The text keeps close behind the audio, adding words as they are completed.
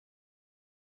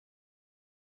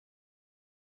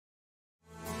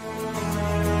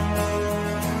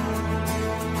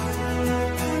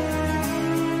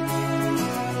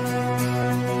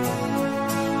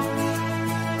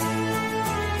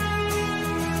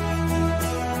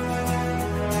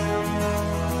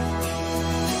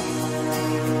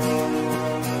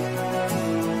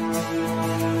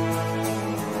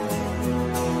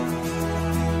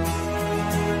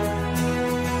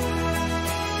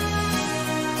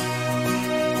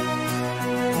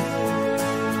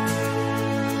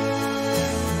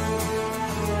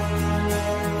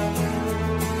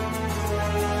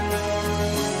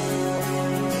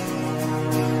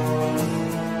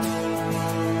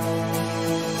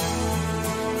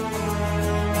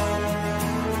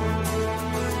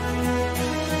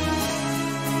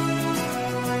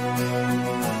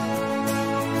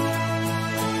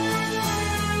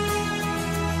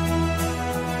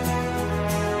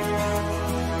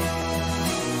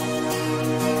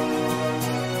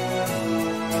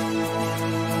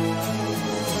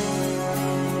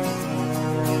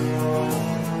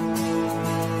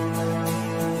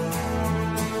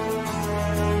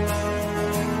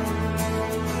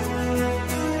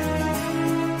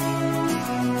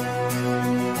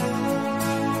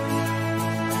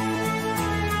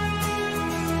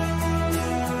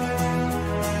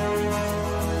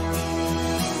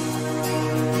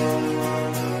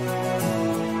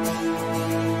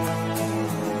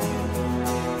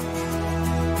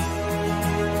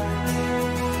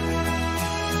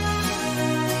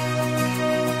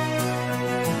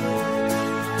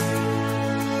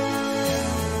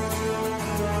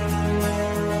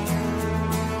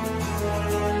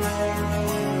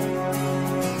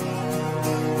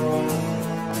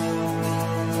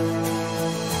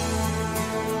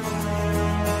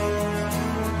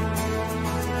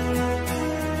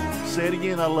Say it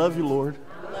again. I love you, Lord.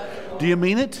 Do you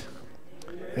mean it?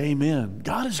 Amen.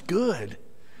 God is good.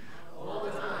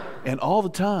 And all the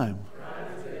time.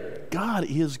 God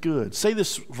is good. Say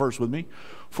this verse with me.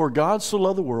 For God so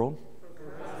loved the world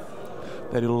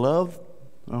that he loved.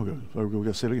 Oh, good. We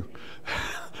got to say it again.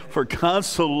 For God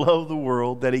so loved the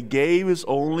world that he gave his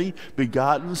only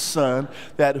begotten Son,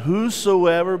 that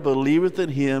whosoever believeth in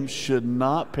him should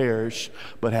not perish,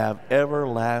 but have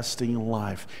everlasting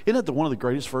life. Isn't that one of the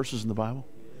greatest verses in the Bible?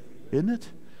 Isn't it?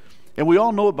 And we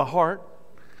all know it by heart.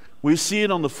 We see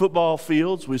it on the football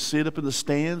fields. We see it up in the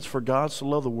stands. For God so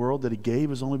loved the world that he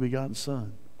gave his only begotten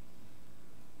Son.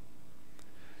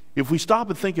 If we stop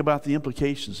and think about the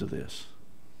implications of this,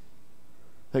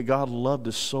 that God loved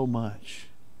us so much,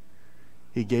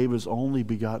 he gave his only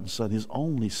begotten Son, his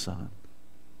only Son.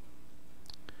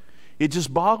 It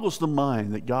just boggles the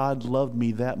mind that God loved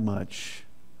me that much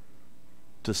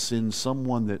to send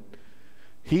someone that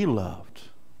he loved.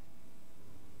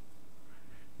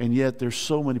 And yet there's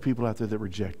so many people out there that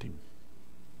reject him,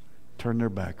 turn their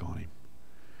back on him,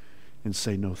 and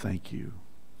say, no, thank you.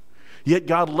 Yet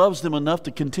God loves them enough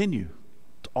to continue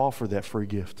to offer that free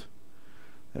gift,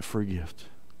 that free gift,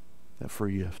 that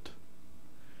free gift.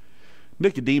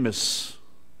 Nicodemus,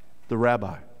 the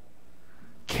rabbi,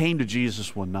 came to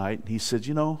Jesus one night and he said,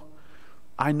 you know,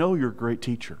 I know you're a great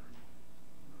teacher.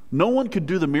 No one could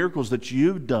do the miracles that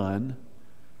you've done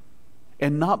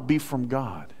and not be from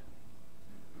God.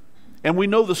 And we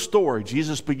know the story.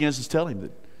 Jesus begins to tell him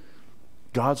that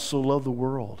God so loved the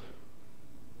world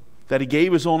that he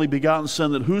gave his only begotten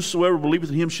Son, that whosoever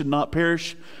believeth in him should not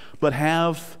perish, but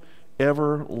have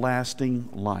everlasting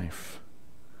life.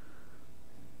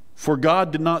 For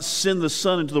God did not send the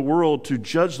Son into the world to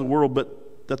judge the world,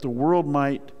 but that the world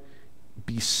might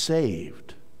be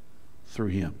saved through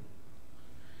him.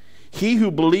 He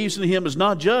who believes in him is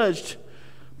not judged,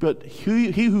 but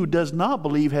he who does not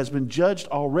believe has been judged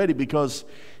already, because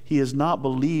he has not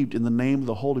believed in the name of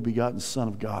the only begotten Son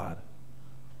of God.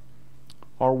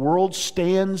 Our world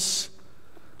stands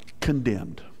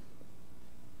condemned.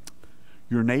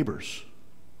 Your neighbors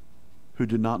who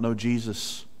do not know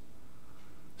Jesus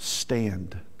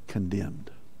stand condemned.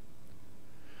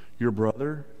 Your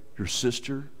brother, your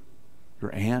sister,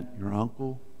 your aunt, your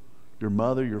uncle, your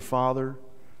mother, your father,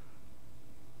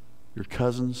 your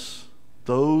cousins,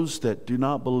 those that do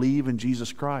not believe in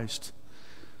Jesus Christ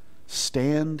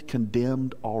stand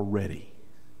condemned already.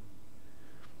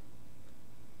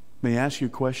 May I ask you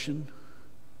a question?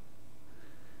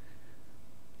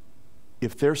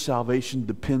 If their salvation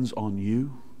depends on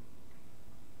you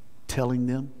telling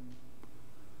them,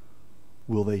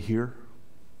 will they hear?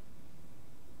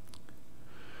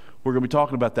 We're going to be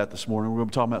talking about that this morning. We're going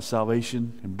to be talking about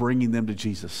salvation and bringing them to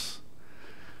Jesus.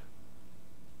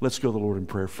 Let's go to the Lord in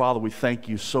prayer. Father, we thank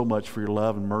you so much for your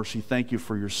love and mercy. Thank you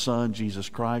for your Son, Jesus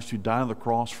Christ, who died on the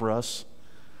cross for us,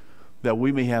 that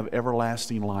we may have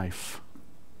everlasting life.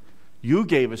 You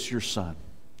gave us your Son.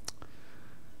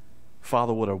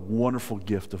 Father, what a wonderful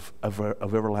gift of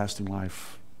everlasting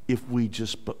life if we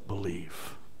just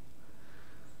believe.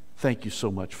 Thank you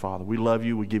so much, Father. We love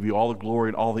you. We give you all the glory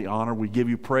and all the honor. We give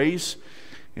you praise.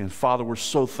 And Father, we're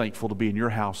so thankful to be in your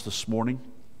house this morning.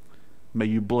 May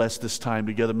you bless this time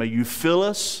together. May you fill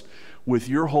us with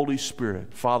your Holy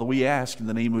Spirit. Father, we ask in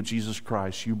the name of Jesus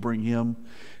Christ, you bring him,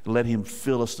 let him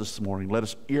fill us this morning.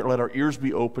 Let our ears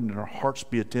be opened and our hearts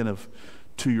be attentive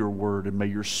to your word. And may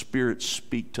your Spirit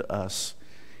speak to us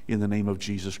in the name of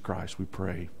Jesus Christ, we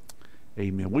pray.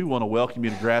 Amen. We want to welcome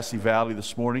you to Grassy Valley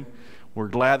this morning. We're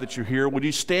glad that you're here. Would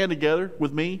you stand together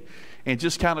with me and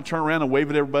just kind of turn around and wave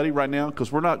at everybody right now?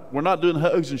 Because we're not doing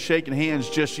hugs and shaking hands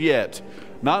just yet.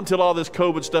 Not until all this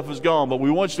COVID stuff is gone. But we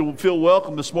want you to feel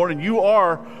welcome this morning. You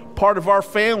are part of our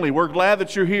family. We're glad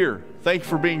that you're here. Thank you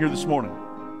for being here this morning.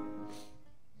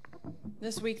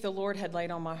 This week the Lord had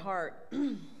laid on my heart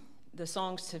the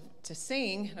songs to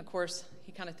sing. And of course,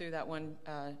 he kind of threw that one,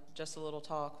 just a little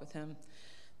talk with him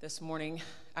this morning.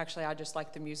 Actually, I just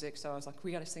liked the music, so I was like,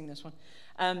 we got to sing this one.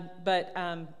 But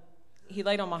he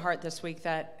laid on my heart this week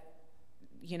that,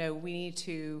 we need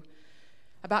to,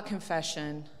 about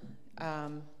confession,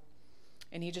 and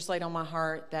he just laid on my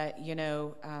heart that,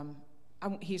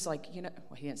 he's like, well,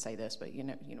 he didn't say this, but you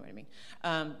know what I mean.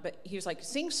 But he was like,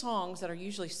 sing songs that are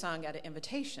usually sung at an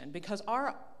invitation, because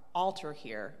our altar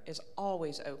here is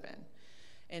always open.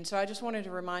 And so I just wanted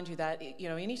to remind you that,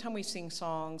 anytime we sing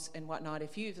songs and whatnot,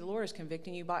 if the Lord is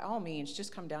convicting you, by all means,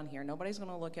 just come down here. Nobody's going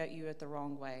to look at you the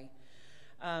wrong way.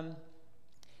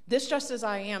 This Just As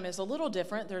I Am is a little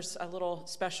different. There's a little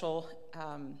special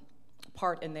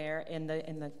part in there. In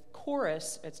the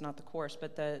chorus, it's not the chorus,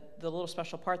 but the little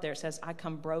special part there, it says, I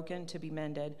come broken to be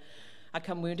mended. I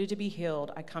come wounded to be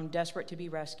healed. I come desperate to be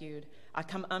rescued. I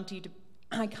come empty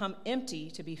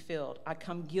to be filled. I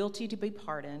come guilty to be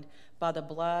pardoned by the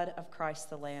blood of Christ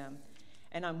the Lamb.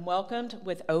 And I'm welcomed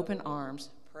with open arms.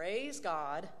 Praise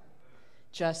God,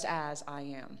 just as I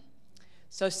am.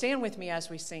 So stand with me as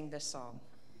we sing this song.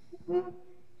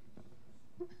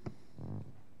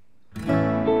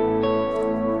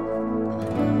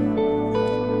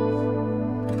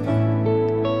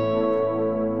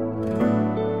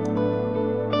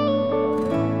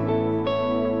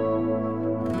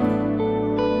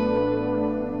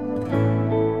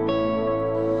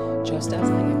 Just as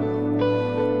I am.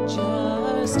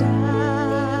 Just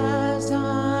as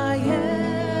I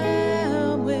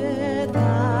am,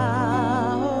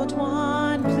 without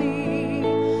one plea,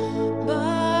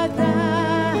 but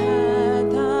that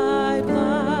thy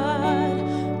blood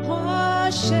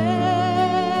was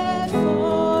shed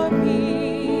for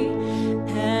me,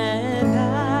 and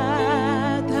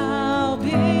that thou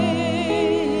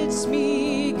bidst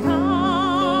me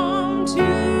come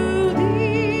to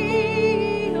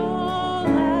thee, O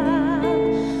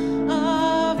Lamb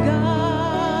of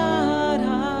God,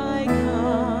 I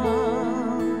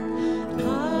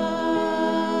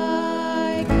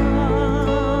come,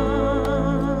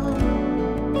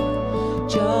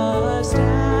 just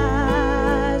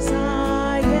as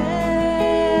I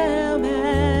am,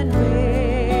 and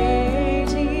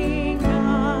waiting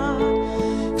not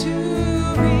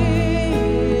to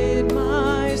rid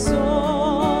my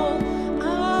soul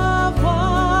of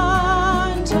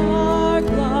want or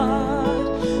blood,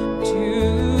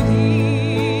 to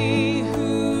thee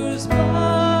whose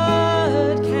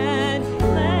blood can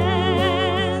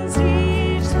cleanse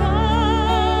each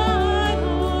spot,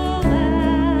 O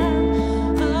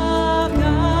Lamb of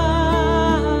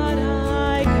God,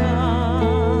 I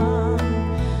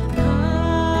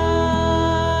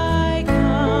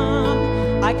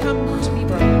come, I come to be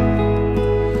broken.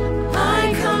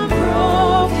 I come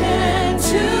broken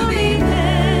to be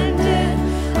mended.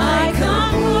 I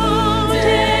come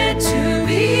wounded to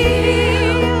be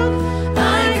healed.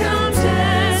 I come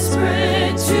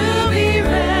desperate to be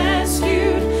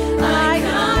rescued. I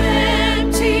come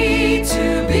empty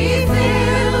to be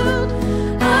filled.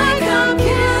 I come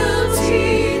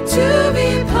guilty to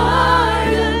be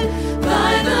pardoned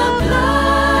by the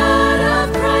blood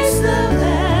of Christ the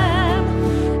Lamb.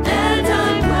 And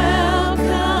I'm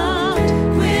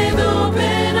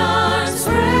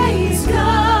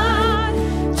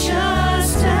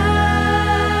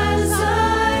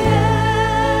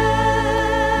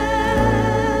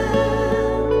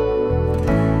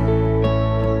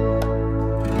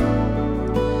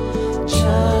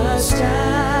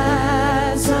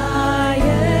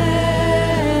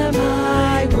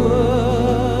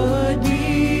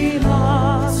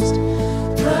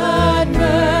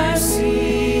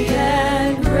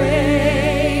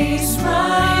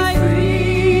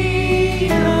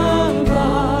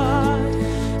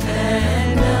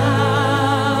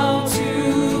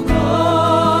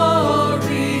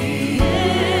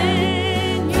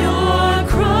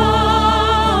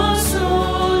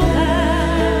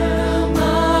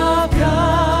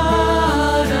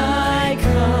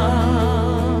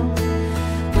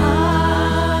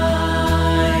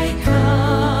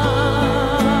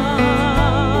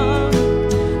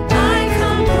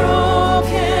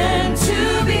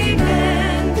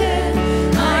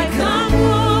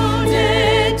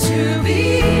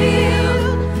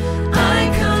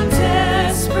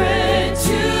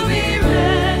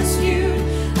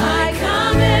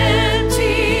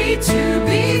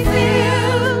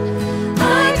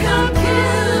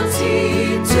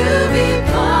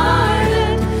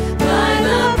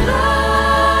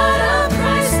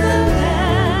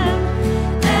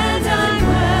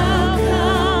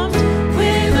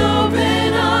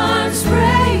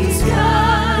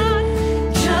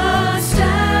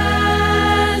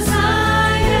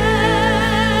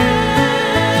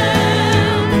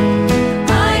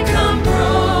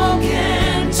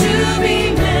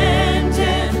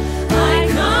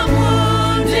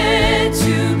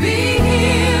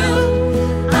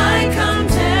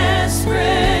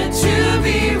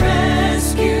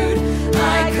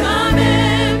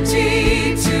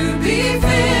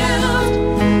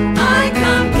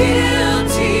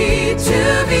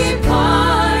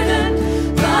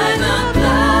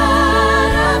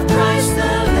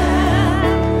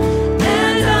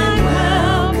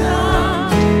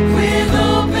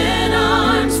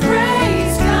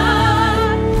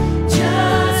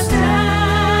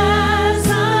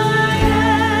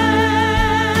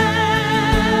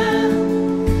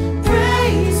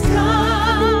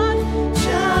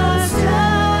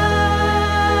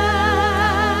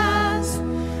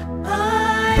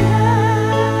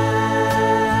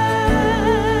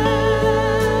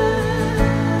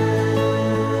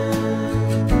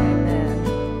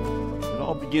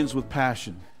begins with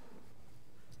passion.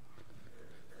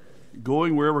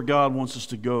 Going wherever God wants us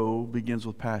to go begins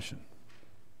with passion.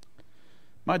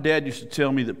 My dad used to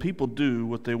tell me that people do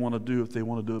what they want to do if they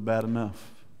want to do it bad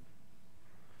enough.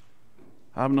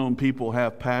 I've known people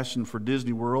have passion for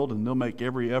Disney World, and they'll make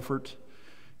every effort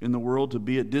in the world to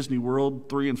be at Disney World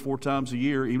 3 and 4 times a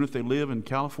year, even if they live in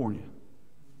California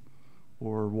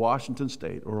or Washington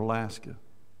State or Alaska.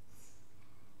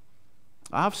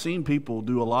 I've seen people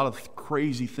do a lot of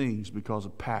crazy things because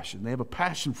of passion. They have a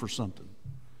passion for something.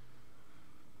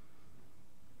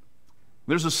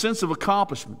 There's a sense of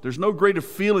accomplishment. There's no greater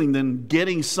feeling than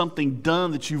getting something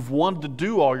done that you've wanted to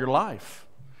do all your life.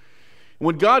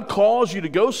 When God calls you to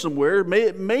go somewhere,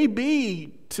 it may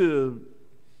be to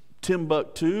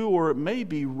Timbuktu, or it may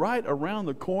be right around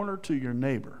the corner to your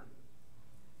neighbor.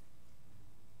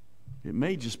 It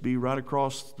may just be right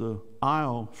across the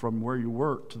aisle from where you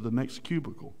work to the next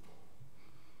cubicle.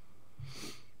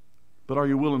 But are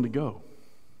you willing to go?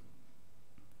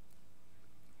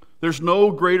 There's no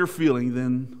greater feeling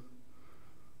than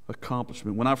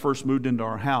accomplishment. When I first moved into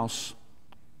our house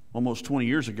almost 20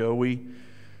 years ago, we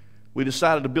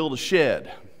decided to build a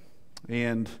shed.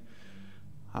 And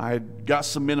I got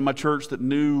some men in my church that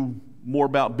knew more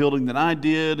about building than I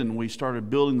did, and we started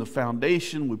building the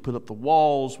foundation. We put up the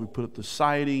walls, we put up the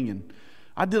siding, and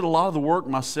I did a lot of the work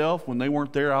myself. When they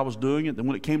weren't there, I was doing it. Then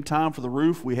when it came time for the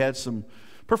roof, we had some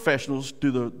professionals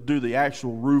do the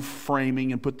actual roof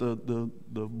framing and put the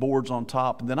boards on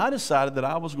top. And then I decided that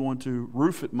I was going to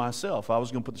roof it myself. I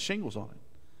was going to put the shingles on it.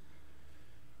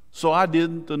 So I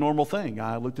did the normal thing.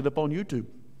 I looked it up on YouTube.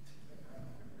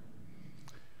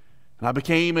 And I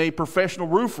became a professional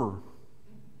roofer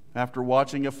after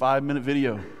watching a 5-minute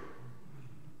video.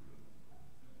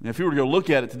 Now, if you were to go look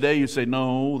at it today, you'd say,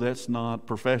 no, that's not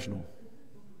professional.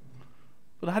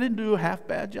 But I didn't do a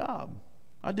half-bad job.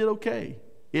 I did okay.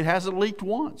 It hasn't leaked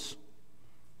once.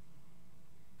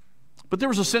 But there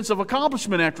was a sense of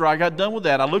accomplishment after I got done with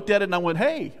that. I looked at it and I went,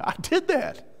 hey, I did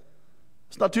that.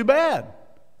 It's not too bad.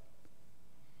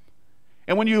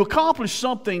 And when you accomplish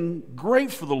something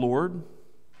great for the Lord,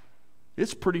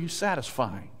 it's pretty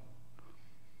satisfying.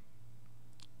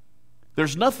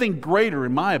 There's nothing greater,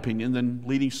 in my opinion, than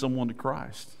leading someone to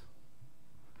Christ.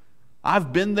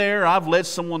 I've been there. I've led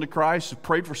someone to Christ, I've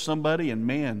prayed for somebody, and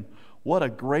man, what a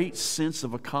great sense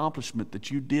of accomplishment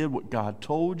that you did what God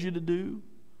told you to do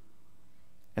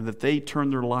and that they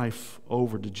turned their life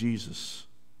over to Jesus.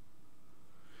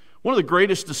 One of the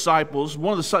greatest disciples,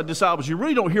 you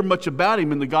really don't hear much about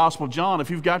him in the Gospel of John.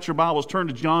 If you've got your Bibles, turn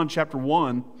to John chapter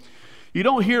 1. You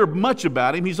don't hear much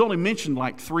about him. He's only mentioned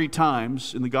like 3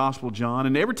 times in the Gospel of John.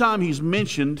 And every time he's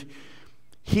mentioned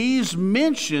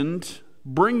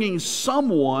bringing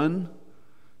someone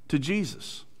to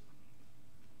Jesus.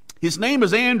 His name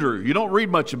is Andrew. You don't read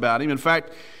much about him. In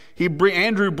fact,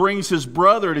 Andrew brings his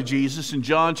brother to Jesus in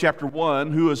John chapter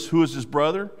 1. Who is his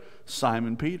brother?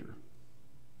 Simon Peter.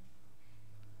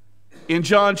 In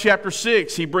John chapter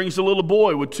 6, he brings a little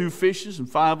boy with 2 fishes and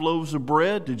 5 loaves of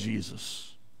bread to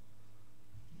Jesus.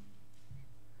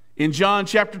 In John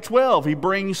chapter 12, he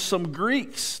brings some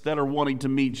Greeks that are wanting to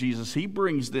meet Jesus. He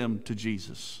brings them to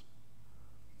Jesus.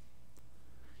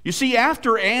 You see,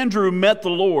 after Andrew met the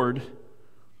Lord,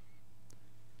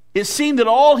 it seemed that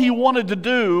all he wanted to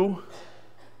do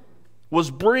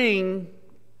was bring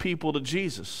people to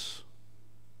Jesus.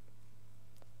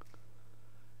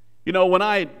 You know, when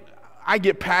I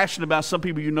get passionate about, some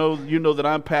people you know that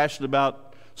I'm passionate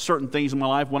about certain things in my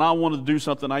life. When I wanted to do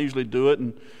something, I usually do it.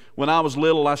 And when I was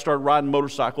little, I started riding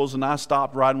motorcycles, and I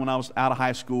stopped riding when I was out of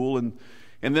high school. And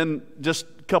then just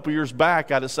a couple years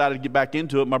back, I decided to get back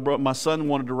into it. My son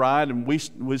wanted to ride, and we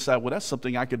decided, well, that's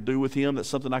something I could do with him. That's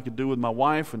something I could do with my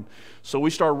wife. And so we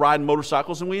started riding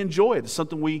motorcycles, and we enjoy it. It's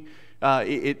something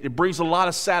it brings a lot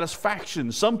of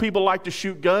satisfaction. Some people like to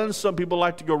shoot guns. Some people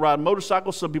like to go ride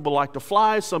motorcycles. Some people like to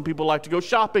fly. Some people like to go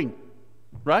shopping.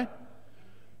 Right?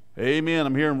 Amen.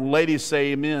 I'm hearing ladies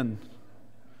say amen.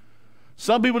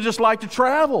 Some people just like to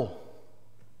travel.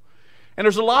 And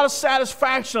there's a lot of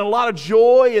satisfaction, a lot of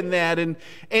joy in that. And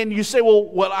you say,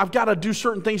 well, I've got to do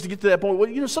certain things to get to that point.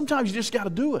 Well, sometimes you just got to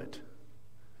do it.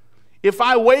 If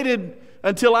I waited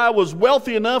until I was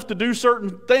wealthy enough to do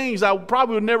certain things, I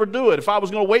probably would never do it. If I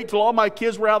was going to wait till all my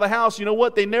kids were out of the house, you know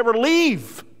what? They never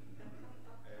leave.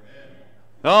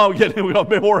 Amen. Oh, we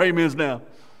got more amens now.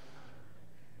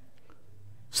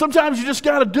 Sometimes you just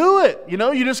got to do it.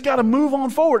 You just got to move on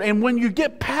forward. And when you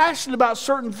get passionate about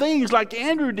certain things like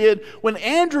Andrew did, when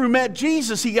Andrew met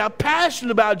Jesus, he got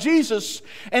passionate about Jesus,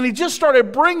 and he just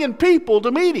started bringing people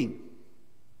to meet him.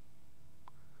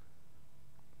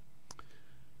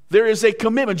 There is a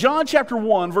commitment. John chapter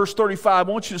 1, verse 35, I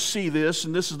want you to see this,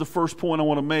 and this is the first point I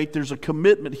want to make. There's a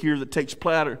commitment here that takes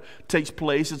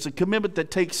place. It's a commitment that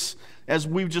takes, as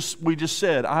we just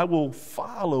said, I will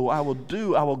follow, I will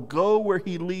do, I will go where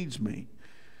he leads me.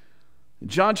 In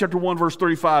John chapter 1, verse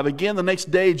 35, again the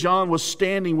next day John was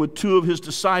standing with two of his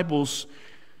disciples,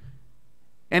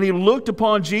 and he looked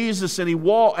upon Jesus and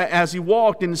as he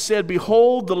walked and said,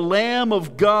 "Behold the Lamb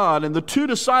of God." And the two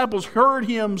disciples heard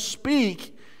him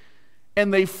speak,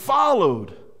 and they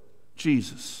followed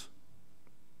Jesus.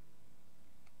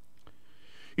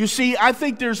 You see, I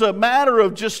think there's a matter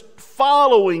of just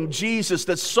following Jesus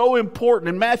that's so important.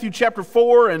 In Matthew chapter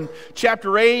 4 and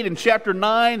chapter 8 and chapter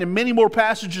 9 and many more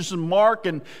passages in Mark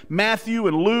and Matthew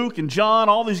and Luke and John,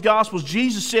 all these Gospels,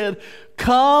 Jesus said,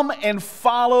 "Come and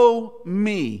follow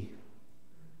me."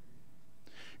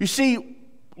 You see,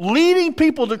 leading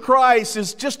people to Christ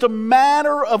is just a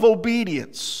matter of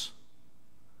obedience.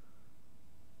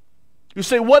 You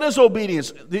say, what is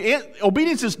obedience?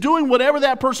 Obedience is doing whatever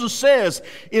that person says.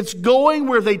 It's going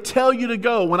where they tell you to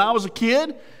go. When I was a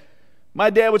kid, my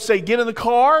dad would say, "Get in the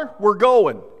car, we're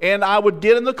going." And I would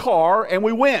get in the car and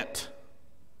we went.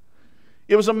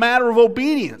 It was a matter of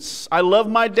obedience. I loved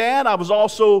my dad. I was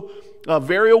also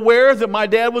very aware that my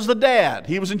dad was the dad.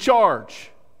 He was in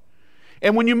charge.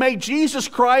 And when you make Jesus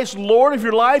Christ Lord of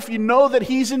your life, you know that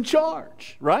he's in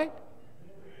charge, right?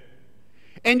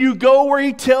 And you go where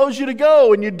he tells you to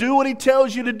go, and you do what he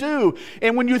tells you to do.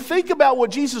 And when you think about what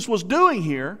Jesus was doing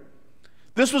here,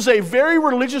 this was a very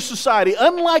religious society.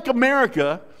 Unlike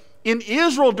America, in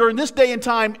Israel during this day and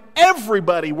time,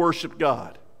 everybody worshiped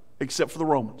God, except for the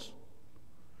Romans.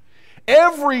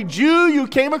 Every Jew you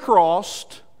came across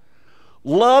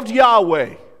loved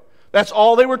Yahweh. That's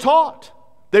all they were taught.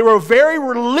 They were a very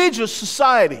religious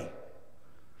society.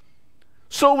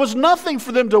 So it was nothing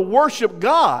for them to worship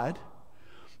God,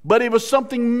 but it was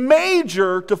something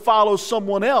major to follow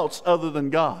someone else other than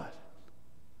God.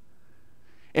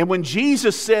 And when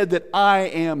Jesus said that I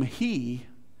am He,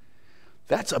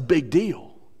 that's a big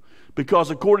deal. Because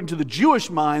according to the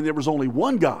Jewish mind, there was only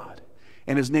one God,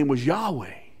 and His name was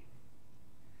Yahweh.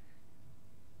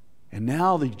 And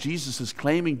now that Jesus is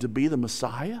claiming to be the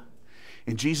Messiah,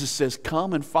 and Jesus says,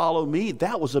 "Come and follow me,"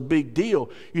 that was a big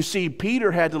deal. You see,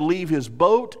 Peter had to leave his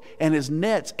boat and his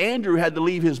nets. Andrew had to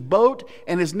leave his boat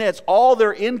and his nets. All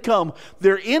their income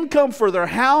for their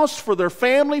house, for their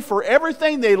family, for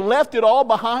everything, they left it all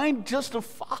behind just to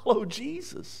follow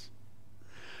Jesus.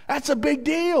 That's a big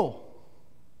deal.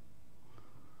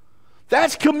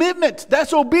 That's commitment.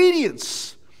 That's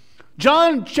obedience.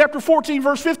 John chapter 14,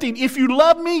 verse 15. "If you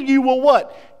love me, you will"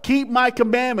 what? "Keep my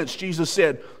commandments," Jesus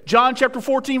said. John chapter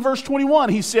 14, verse 21,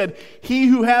 he said, "He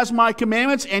who has my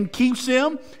commandments and keeps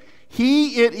them,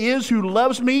 he it is who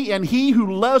loves me, and he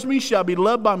who loves me shall be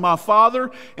loved by my Father,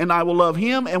 and I will love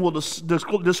him and will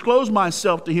disclose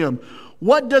myself to him."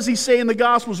 What does he say in the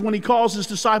Gospels when he calls his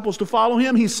disciples to follow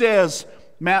him? He says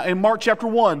in Mark chapter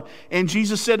 1, "And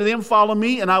Jesus said to them, 'Follow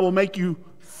me, and I will make you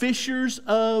fishers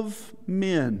of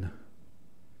men.'"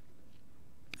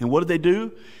 And what did they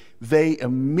do? They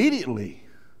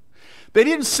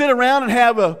didn't sit around and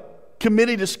have a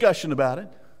committee discussion about it.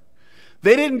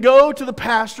 They didn't go to the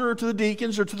pastor or to the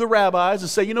deacons or to the rabbis and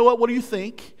say, "You know what do you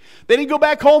think?" They didn't go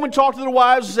back home and talk to their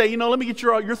wives and say, "Let me get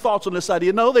your thoughts on this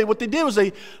idea." No, what they did was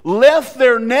they left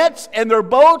their nets and their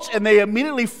boats and they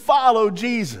immediately followed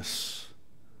Jesus.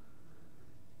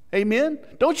 Amen?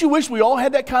 Don't you wish we all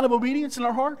had that kind of obedience in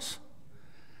our hearts?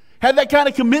 Had that kind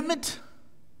of commitment?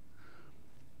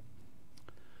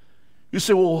 You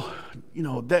say, "Well,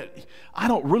 that I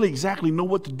don't really exactly know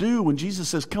what to do when Jesus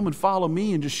says, 'Come and follow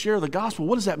me,' and just share the gospel.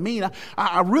 What does that mean?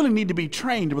 I really need to be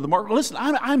trained with the mark." Listen,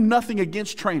 I'm nothing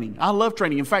against training. I love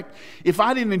training. In fact, if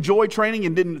I didn't enjoy training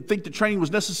and didn't think that training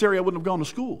was necessary, I wouldn't have gone to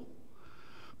school.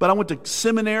 But I went to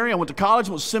seminary, I went to college,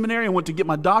 I went to seminary, I went to get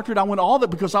my doctorate. I went to all that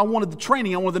because I wanted the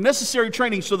training. I wanted the necessary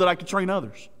training so that I could train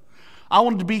others. I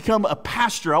wanted to become a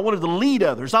pastor. I wanted to lead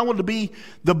others. I wanted to be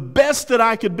the best that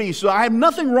I could be. So there's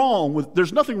nothing wrong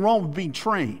with being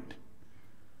trained.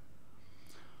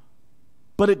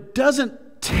 But it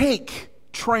doesn't take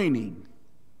training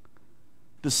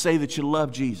to say that you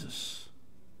love Jesus.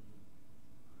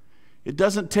 It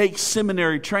doesn't take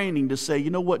seminary training to say, "You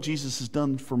know what Jesus has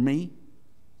done for me?"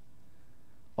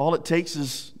 All it takes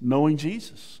is knowing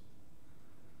Jesus.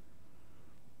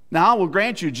 Now, I will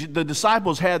grant you, the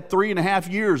disciples had 3.5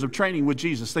 years of training with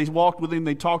Jesus. They walked with Him,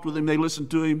 they talked with Him, they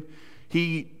listened to Him.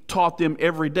 He taught them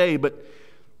every day.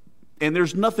 And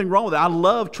there's nothing wrong with that. I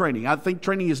love training. I think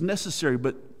training is necessary,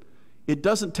 but it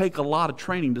doesn't take a lot of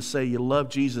training to say you love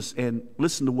Jesus and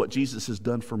listen to what Jesus has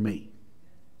done for me.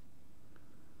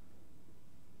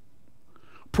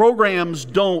 Programs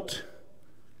don't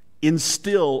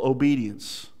instill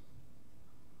obedience.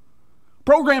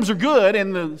 Programs are good,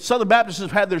 and the Southern Baptists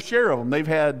have had their share of them. They've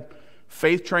had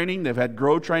faith training, they've had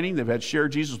grow training, they've had share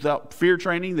Jesus without fear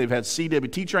training, they've had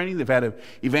CWT training, they've had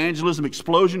evangelism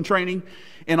explosion training,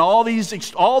 and all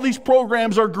these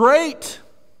programs are great.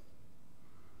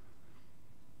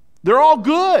 They're all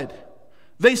good.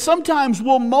 They sometimes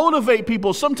will motivate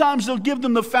people. Sometimes they'll give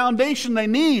them the foundation they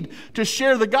need to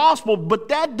share the gospel, but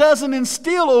that doesn't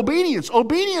instill obedience.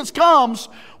 Obedience comes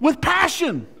with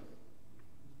passion.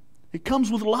 It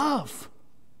comes with love.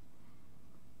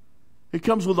 It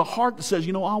comes with a heart that says,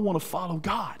 I want to follow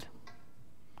God.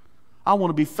 I want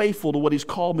to be faithful to what He's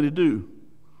called me to do.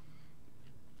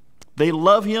 They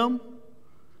love Him.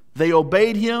 They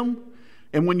obeyed Him.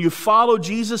 And when you follow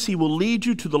Jesus, He will lead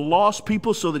you to the lost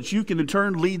people so that you can in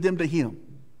turn lead them to Him.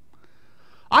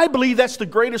 I believe that's the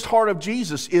greatest heart of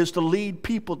Jesus, is to lead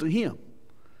people to Him.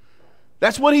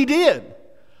 That's what He did.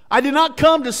 I did not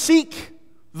come to seek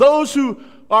those who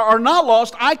are not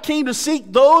lost. I came to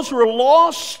seek those who are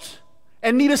lost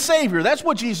and need a Savior. That's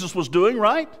what Jesus was doing,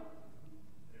 right?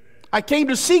 I came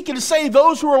to seek and to save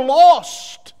those who are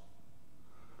lost.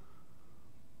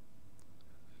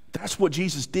 That's what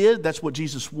Jesus did, that's what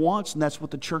Jesus wants, and that's what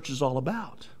the church is all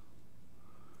about.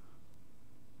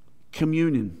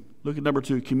 Communion. Look at number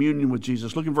 2, communion with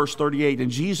Jesus. Look at verse 38.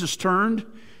 And Jesus turned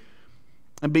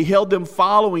and beheld them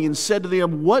following and said to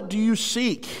them, "What do you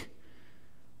seek?"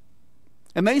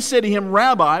 And they said to him,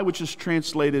 "Rabbi," which is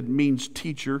translated means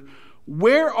teacher,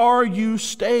 "where are you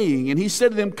staying?" And he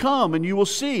said to them, "Come, and you will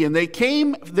see." And they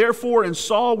came, therefore, and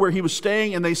saw where he was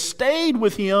staying, and they stayed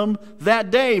with him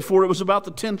that day, for it was about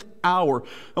the 10th hour.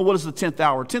 And what is the 10th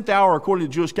hour? 10th hour, according to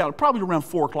the Jewish calendar, probably around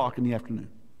 4 o'clock in the afternoon.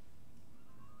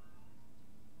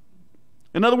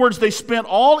 In other words, they spent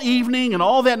all evening and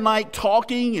all that night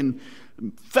talking and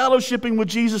fellowshipping with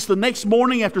Jesus. The next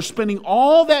morning, after spending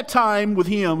all that time with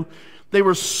him, they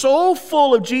were so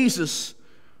full of Jesus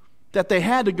that they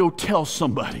had to go tell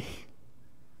somebody.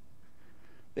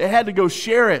 They had to go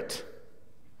share it.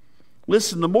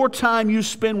 Listen, the more time you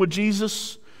spend with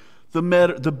Jesus, the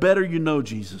better you know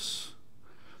Jesus.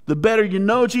 The better you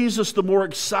know Jesus, the more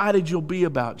excited you'll be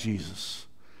about Jesus.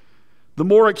 The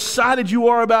more excited you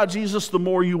are about Jesus, the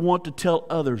more you want to tell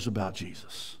others about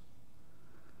Jesus.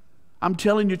 I'm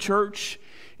telling you, church,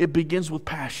 it begins with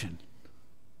passion.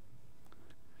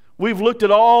 We've looked at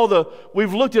all the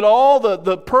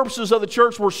purposes of the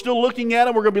church. We're still looking at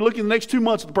them. We're going to be looking the next 2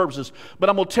 months at the purposes. But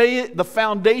I'm going to tell you, the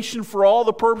foundation for all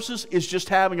the purposes is just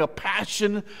having a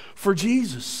passion for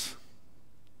Jesus.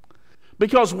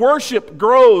 Because worship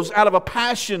grows out of a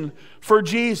passion for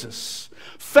Jesus.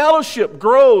 Fellowship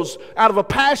grows out of a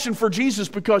passion for Jesus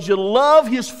because you love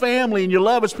His family and you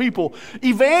love His people.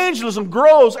 Evangelism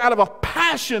grows out of a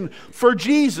passion for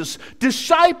Jesus.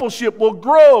 Discipleship will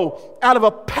grow out of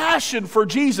a passion for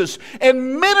Jesus.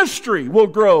 And ministry will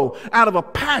grow out of a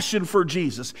passion for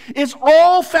Jesus. It's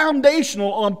all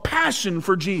foundational on passion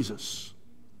for Jesus.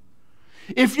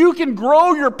 If you can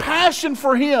grow your passion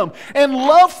for Him and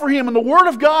love for Him in the Word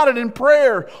of God and in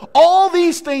prayer, all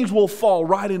these things will fall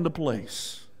right into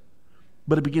place.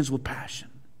 But it begins with passion.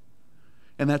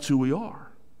 And that's who we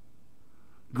are.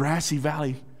 Grassy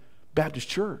Valley Baptist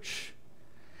Church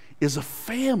is a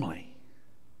family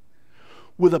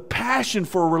with a passion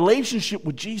for a relationship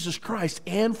with Jesus Christ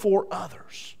and for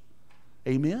others.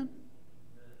 Amen?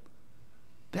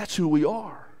 That's who we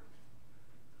are.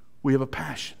 We have a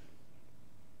passion.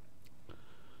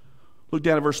 Look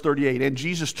down at verse 38. And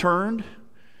Jesus turned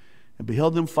and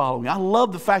beheld them following. I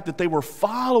love the fact that they were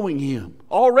following Him.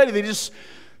 Already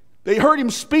they heard Him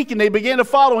speak and they began to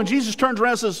follow. And Jesus turns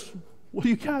around and says, "What do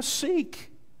you guys seek?"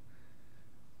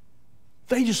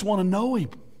 They just want to know Him.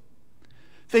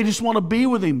 They just want to be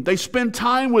with Him. They spend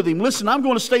time with Him. Listen, I'm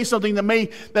going to say something that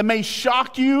may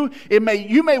shock you.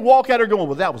 You may walk out here going,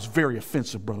 "Well, that was very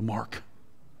offensive, Brother Mark.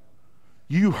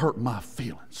 You hurt my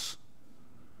feelings."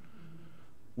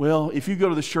 Well, if you go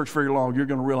to this church very long, you're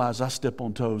going to realize I step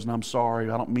on toes, and I'm sorry.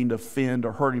 I don't mean to offend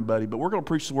or hurt anybody, but we're going to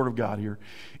preach the Word of God here.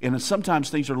 And sometimes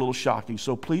things are a little shocking,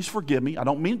 so please forgive me. I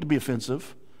don't mean it to be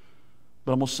offensive,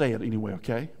 but I'm going to say it anyway,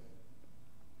 okay?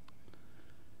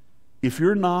 If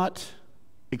you're not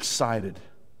excited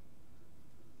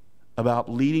about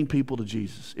leading people to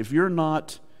Jesus, if you're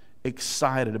not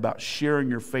excited about sharing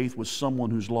your faith with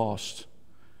someone who's lost,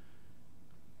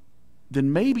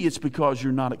 then maybe it's because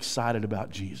you're not excited about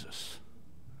Jesus.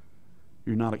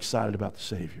 You're not excited about the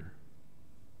Savior.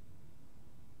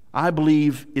 I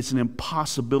believe it's an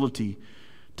impossibility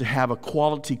to have a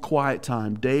quality quiet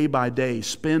time day by day,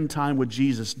 spend time with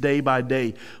Jesus day by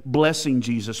day, blessing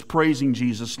Jesus, praising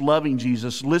Jesus, loving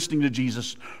Jesus, listening to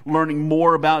Jesus, learning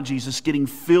more about Jesus, getting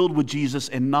filled with Jesus,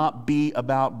 and not be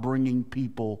about bringing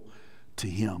people to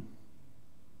Him.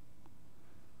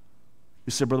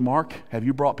 You said, Brother Mark, have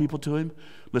you brought people to Him?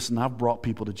 Listen, I've brought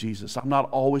people to Jesus. I'm not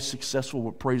always successful,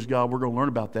 but praise God, we're going to learn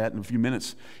about that in a few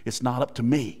minutes. It's not up to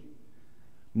me.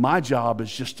 My job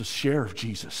is just to share of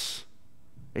Jesus.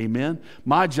 Amen?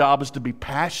 My job is to be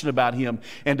passionate about Him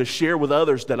and to share with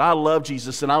others that I love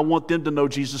Jesus and I want them to know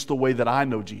Jesus the way that I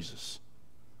know Jesus.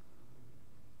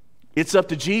 It's up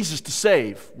to Jesus to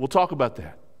save. We'll talk about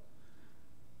that.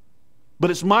 But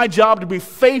it's my job to be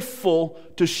faithful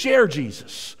to share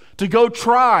Jesus, to go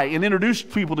try and introduce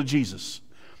people to Jesus.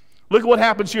 Look at what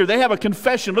happens here. They have a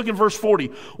confession. Look at verse 40.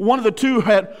 One of the two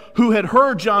who had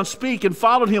heard John speak and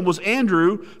followed him was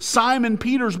Andrew, Simon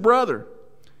Peter's brother.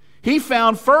 He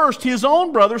found first his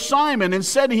own brother Simon and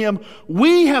said to him,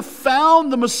 "We have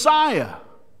found the Messiah,"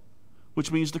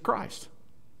 which means the Christ.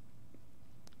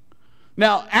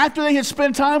 Now, after they had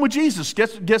spent time with Jesus,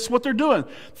 guess what they're doing?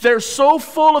 They're so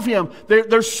full of Him.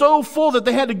 They're so full that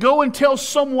they had to go and tell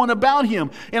someone about Him.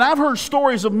 And I've heard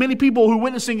stories of many people who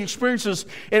witnessing experiences,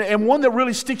 and one that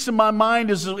really sticks in my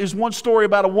mind is one story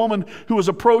about a woman who was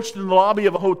approached in the lobby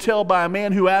of a hotel by a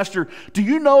man who asked her, "Do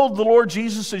you know the Lord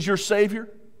Jesus is your Savior?"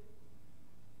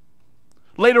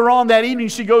 Later on that evening,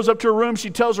 she goes up to her room.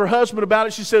 She tells her husband about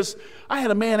it. She says, "I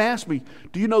had a man ask me,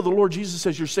 'Do you know the Lord Jesus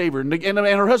as your Savior?'" And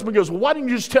her husband goes, "Well, why didn't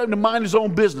you just tell him to mind his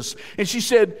own business?" And she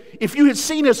said, "If you had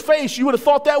seen his face, you would have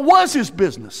thought that was his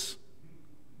business."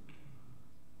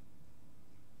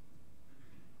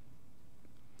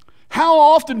 How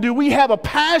often do we have a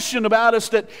passion about us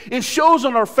that it shows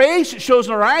on our face, it shows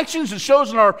in our actions, it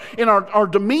shows in our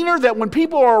demeanor, that when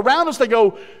people are around us, they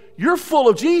go, "You're full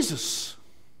of Jesus."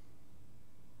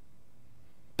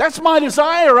 That's my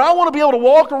desire. I want to be able to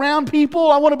walk around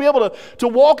people. I want to be able to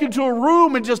walk into a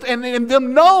room and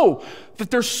them know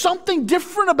that there's something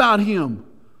different about Him.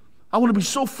 I want to be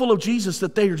so full of Jesus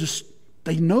that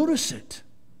they notice it.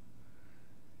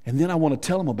 And then I want to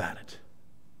tell them about it.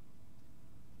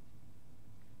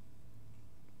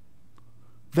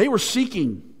 They were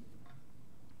seeking.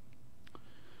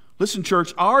 Listen,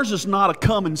 church, ours is not a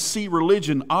come and see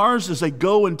religion. Ours is a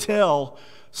go and tell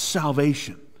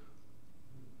salvation.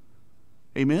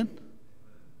 Amen?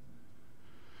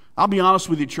 I'll be honest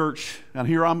with you, church, and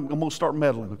here I'm going to start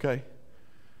meddling, okay?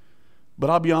 But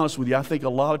I'll be honest with you, I think a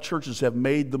lot of churches have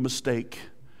made the mistake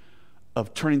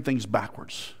of turning things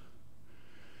backwards.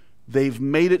 They've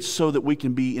made it so that we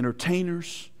can be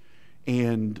entertainers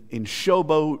and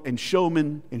showboat and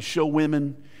showmen and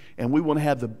showwomen, and we want to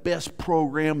have the best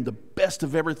program, the best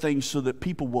of everything so that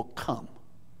people will come.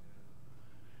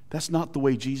 That's not the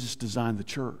way Jesus designed the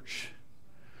church.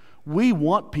 We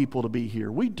want people to be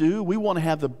here. We do. We want to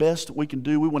have the best that we can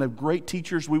do. We want to have great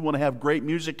teachers. We want to have great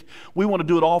music. We want to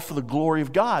do it all for the glory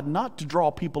of God, not to draw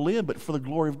people in, but for the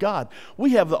glory of God.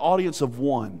 We have the audience of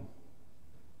one.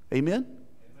 Amen?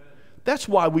 That's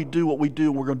why we do what we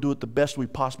do, and we're going to do it the best we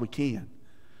possibly can.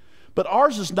 But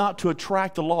ours is not to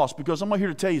attract the lost, because I'm here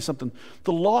to tell you something.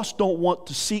 The lost don't want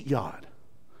to seek God.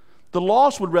 The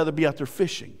lost would rather be out there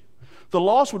fishing. The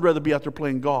lost would rather be out there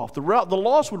playing golf. The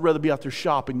lost would rather be out there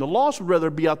shopping. The lost would rather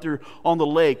be out there on the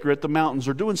lake or at the mountains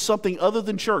or doing something other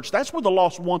than church. That's where the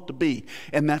lost want to be,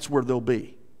 and that's where they'll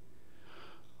be.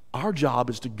 Our job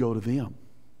is to go to them.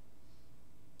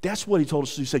 That's what He told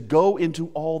us. He said, "Go into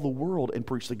all the world and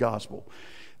preach the gospel."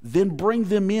 Then bring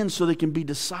them in so they can be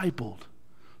discipled,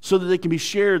 so that they can be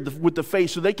shared with the faith,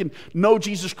 so they can know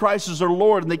Jesus Christ as their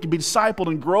Lord, and they can be discipled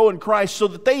and grow in Christ, so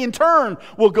that they in turn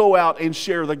will go out and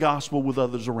share the gospel with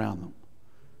others around them.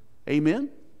 Amen?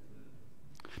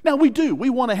 Now we do. We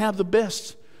want to have the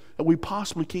best that we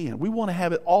possibly can. We want to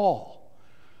have it all.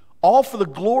 All for the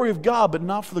glory of God, but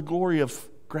not for the glory of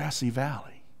Grassy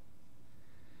Valley.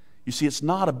 You see, it's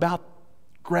not about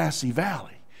Grassy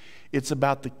Valley. It's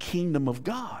about the kingdom of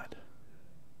God.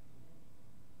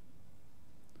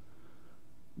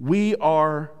 We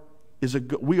are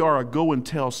a go and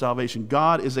tell salvation.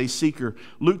 God is a seeker.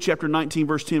 Luke chapter 19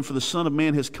 verse 10, "For the Son of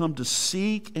Man has come to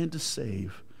seek and to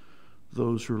save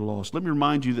those who are lost." Let me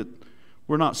remind you that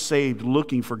we're not saved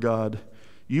looking for God.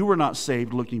 You were not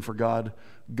saved looking for God.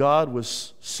 God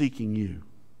was seeking you,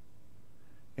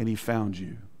 and He found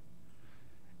you,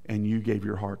 and you gave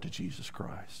your heart to Jesus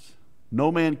Christ.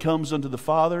 No man comes unto the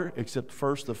Father except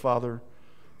first the Father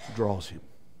draws him.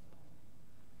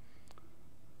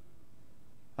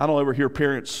 I don't ever hear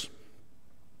parents,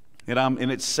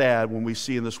 and it's sad when we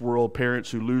see in this world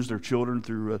parents who lose their children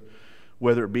through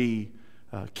whether it be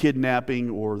kidnapping,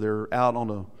 or they're out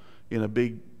in a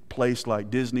big place like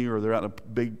Disney, or they're out in a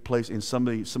big place and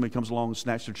somebody comes along and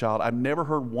snatches their child. I've never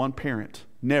heard one parent,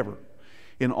 never,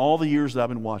 in all the years that I've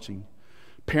been watching,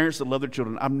 parents that love their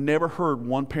children, I've never heard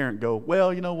one parent go,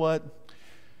 well, you know what?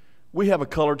 We have a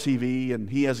color TV and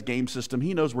he has a game system.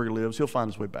 He knows where he lives. He'll find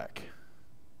his way back.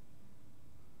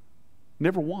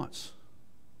 Never once.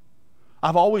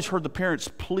 I've always heard the parents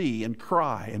plea and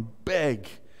cry and beg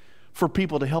for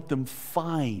people to help them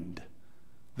find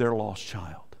their lost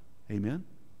child. Amen?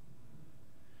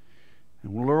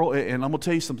 And I'm going to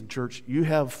tell you something, church. You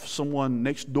have someone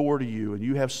next door to you, and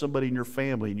you have somebody in your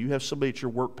family, and you have somebody at your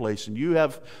workplace, and you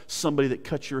have somebody that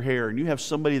cuts your hair, and you have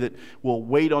somebody that will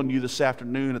wait on you this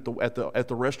afternoon at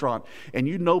the restaurant, and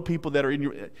you know people that are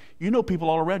you know people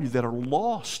all around you that are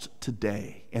lost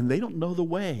today, and they don't know the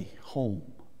way home.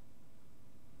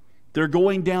 They're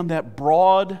going down that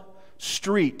broad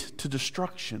street to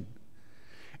destruction,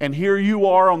 and here you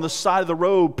are on the side of the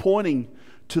road pointing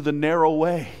to the narrow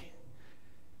way.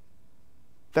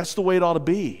 That's the way it ought to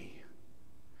be.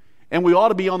 And we ought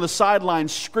to be on the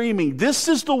sidelines screaming, this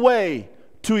is the way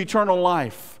to eternal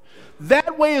life.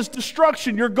 That way is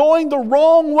destruction. You're going the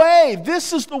wrong way.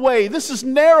 This is the way. This is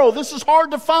narrow. This is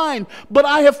hard to find. But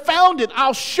I have found it.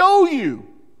 I'll show you.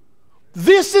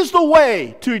 This is the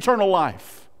way to eternal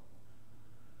life.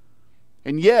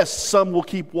 And yes, some will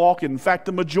keep walking. In fact,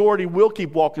 the majority will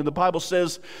keep walking. The Bible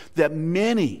says that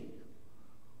many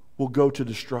will go to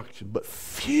destruction, but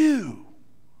few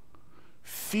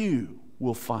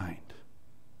will find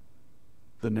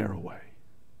the narrow way.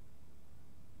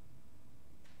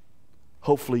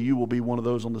 Hopefully you will be one of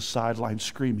those on the sideline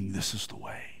screaming, this is the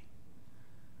way.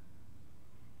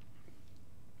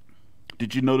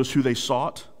 Did you notice who they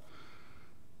sought?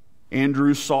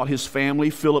 Andrew sought his family.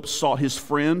 Philip sought his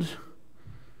friend.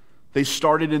 They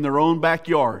started in their own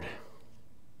backyard.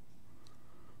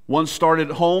 One started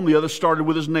at home, the other started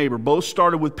with his neighbor. Both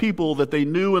started with people that they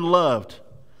knew and loved.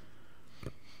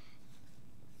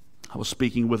 I was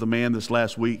speaking with a man this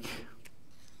last week,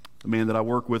 a man that I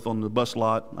work with on the bus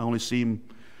lot. I only see him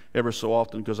ever so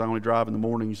often because I only drive in the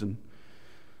mornings. And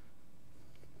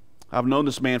I've known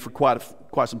this man for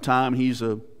quite some time. He's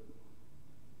a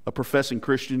professing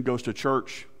Christian, goes to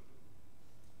church.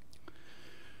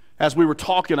 As we were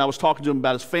talking, I was talking to him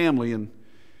about his family, and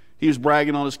he was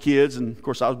bragging on his kids, and of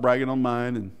course I was bragging on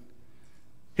mine. And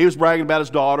he was bragging about his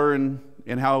daughter and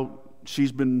how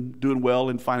she's been doing well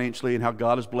and financially, and how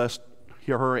God has blessed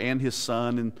her and his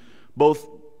son, and both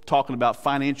talking about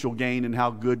financial gain and how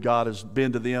good God has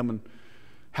been to them and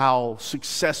how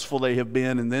successful they have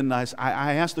been. And then I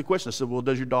asked the question. I said, well,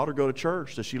 does your daughter go to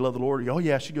church? Does she love the Lord? Oh,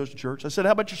 yeah, she goes to church. I said,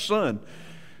 how about your son?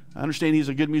 I understand he's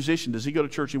a good musician. Does he go to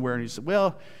church anywhere? And he said,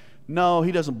 well, no,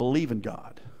 he doesn't believe in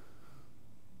God.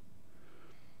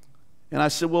 And I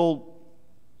said, well,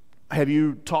 have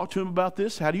you talked to him about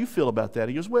this? How do you feel about that?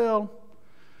 He goes, well,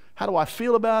 how do I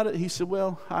feel about it? He said,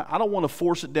 well, I don't want to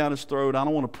force it down his throat. I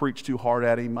don't want to preach too hard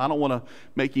at him. I don't want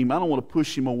to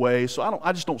push him away. So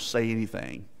I just don't say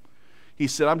anything. He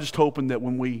said, I'm just hoping that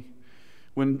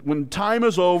when time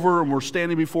is over and we're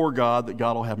standing before God, that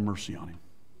God will have mercy on him.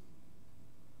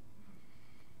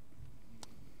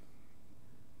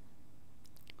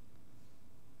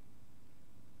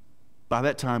 By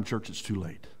that time, church, it's too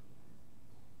late.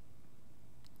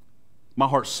 My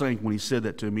heart sank when he said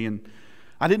that to me, and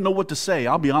I didn't know what to say.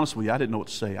 I'll be honest with you, I didn't know what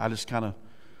to say. I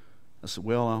said,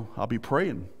 well, I'll be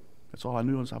praying. That's all I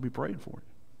knew was I'll be praying for you.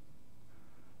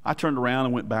 I turned around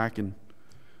and went back and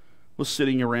was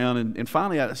sitting around, and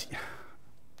finally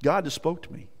God just spoke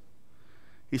to me.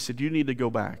 He said, you need to go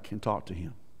back and talk to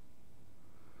him.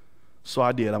 So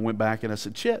I did. I went back and I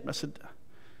said, Chet, I said,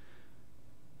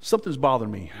 something's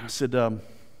bothering me. I said,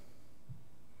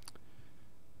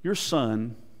 your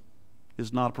son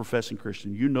is not a professing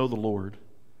Christian. You know the Lord.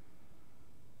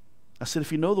 I said,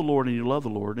 if you know the Lord and you love the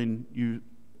Lord and you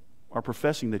are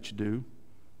professing that you do,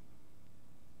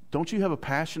 don't you have a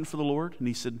passion for the Lord? And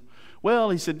he said,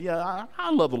 yeah,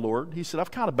 I love the Lord. He said,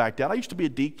 I've kind of backed out. I used to be a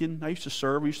deacon. I used to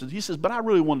serve. He says, but I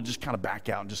really want to just kind of back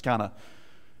out and just kind of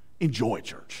enjoy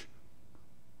church.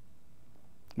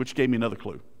 Which gave me another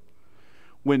clue.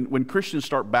 When Christians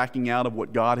start backing out of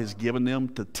what God has given them,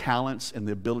 the talents and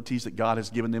the abilities that God has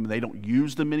given them, and they don't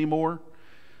use them anymore,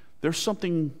 there's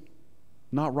something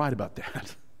not right about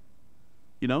that.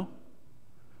 You know?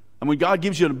 And when God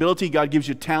gives you an ability, God gives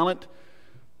you talent,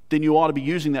 then you ought to be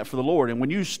using that for the Lord. And when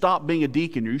you stop being a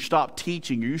deacon, or you stop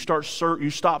teaching, or you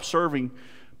stop serving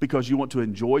because you want to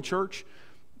enjoy church,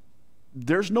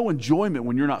 there's no enjoyment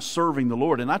when you're not serving the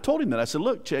Lord. And I told him that. I said,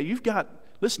 look, Jay,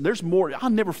 listen, there's more. I'll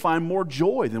never find more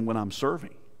joy than when I'm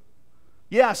serving.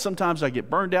 Yeah, sometimes I get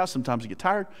burned out, sometimes I get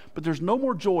tired, but there's no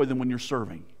more joy than when you're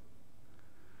serving.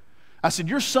 I said,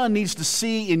 your son needs to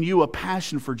see in you a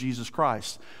passion for Jesus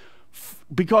Christ.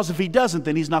 Because if he doesn't,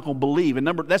 then he's not going to believe. And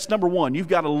that's number one. You've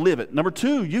got to live it. Number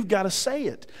two, you've got to say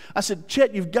it. I said,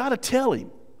 Chet, you've got to tell him.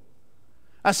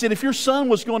 I said, if your son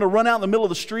was going to run out in the middle of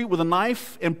the street with a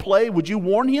knife and play, would you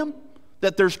warn him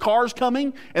that there's cars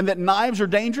coming and that knives are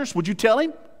dangerous? Would you tell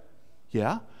him?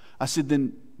 Yeah. I said,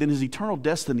 then his eternal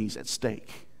destiny is at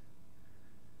stake.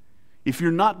 If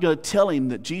you're not going to tell him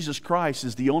that Jesus Christ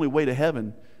is the only way to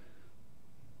heaven,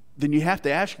 then you have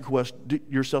to ask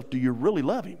yourself, do you really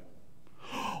love him?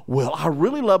 Well, I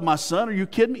really love my son. Are you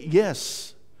kidding me?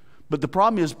 Yes. But the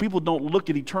problem is people don't look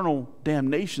at eternal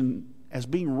damnation as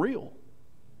being real.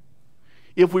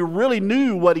 If we really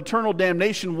knew what eternal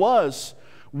damnation was,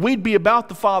 we'd be about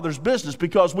the Father's business,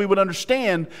 because we would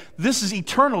understand this is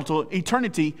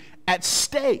eternity at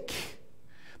stake.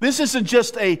 This isn't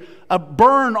just a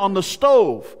burn on the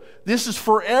stove. This is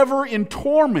forever in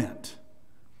torment.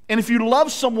 And if you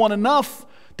love someone enough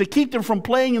to keep them from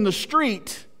playing in the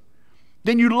street,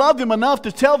 then you love them enough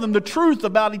to tell them the truth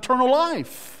about eternal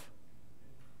life.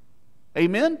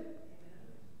 Amen?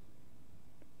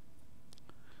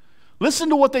 Listen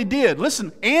to what they did.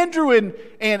 Listen, Andrew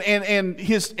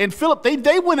and Philip,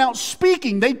 they went out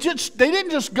speaking. They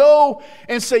didn't just go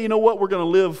and say, you know what, we're going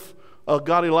to live a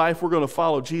godly life. We're going to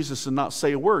follow Jesus and not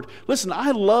say a word. Listen,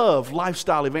 I love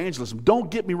lifestyle evangelism.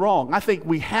 Don't get me wrong. I think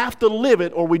we have to live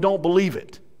it or we don't believe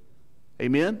it.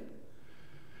 Amen?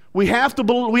 We have to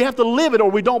live it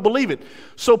or we don't believe it.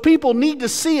 So people need to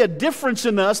see a difference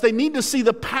in us. They need to see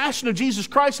the passion of Jesus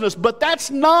Christ in us. But that's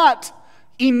not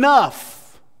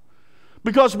enough.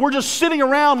 Because we're just sitting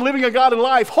around living a godly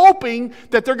life hoping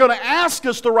that they're going to ask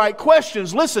us the right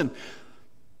questions. Listen,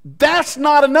 that's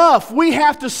not enough. We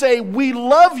have to say we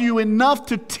love you enough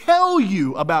to tell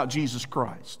you about Jesus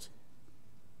Christ.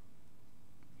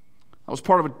 I was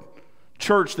part of a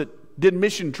church that did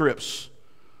mission trips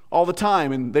all the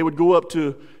time, and they would go up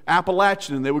to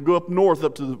Appalachian, and they would go up north,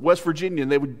 up to West Virginia, and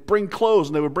they would bring clothes,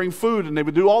 and they would bring food, and they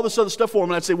would do all this other stuff for them.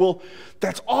 And I'd say, well,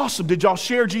 that's awesome. Did y'all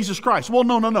share Jesus Christ? Well,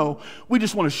 no. We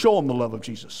just want to show them the love of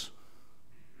Jesus.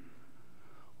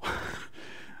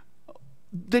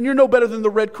 Then you're no better than the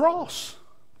Red Cross.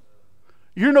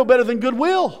 You're no better than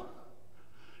Goodwill.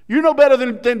 You're no better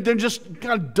than just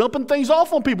kind of dumping things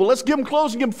off on people. Let's give them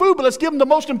clothes and give them food, but let's give them the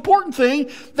most important thing.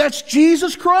 That's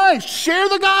Jesus Christ. Share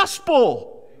the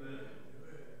gospel. Amen.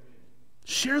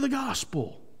 Share the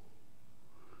gospel.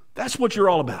 That's what you're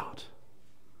all about.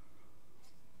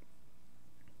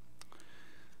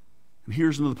 And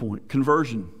here's another point.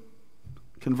 Conversion.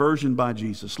 Conversion by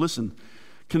Jesus. Listen,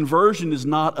 conversion is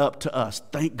not up to us.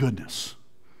 Thank goodness.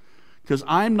 Because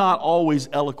I'm not always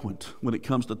eloquent when it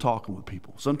comes to talking with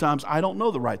people. Sometimes I don't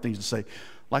know the right things to say.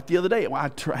 Like the other day, I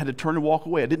had to turn and walk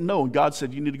away. I didn't know, and God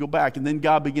said, you need to go back. And then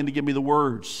God began to give me the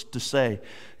words to say.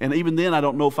 And even then, I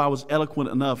don't know if I was eloquent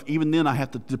enough. Even then, I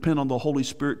have to depend on the Holy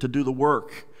Spirit to do the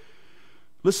work.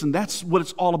 Listen, that's what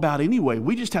it's all about anyway.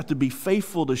 We just have to be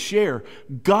faithful to share.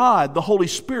 God, the Holy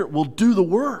Spirit, will do the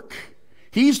work.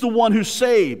 He's the one who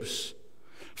saves.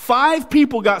 5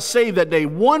 people got saved that day,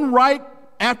 one right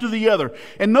after the other.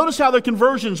 And notice how their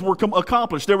conversions were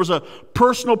accomplished. There was a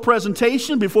personal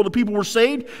presentation before the people were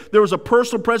saved. There was a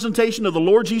personal presentation of the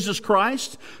Lord Jesus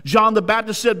Christ. John the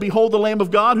Baptist said, behold the Lamb of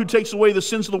God who takes away the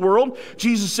sins of the world.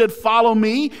 Jesus said, follow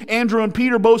me. Andrew and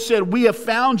Peter both said, we have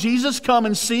found Jesus, come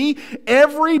and see.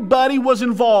 Everybody was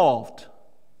involved.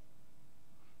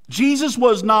 Jesus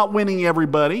was not winning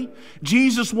everybody.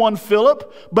 Jesus won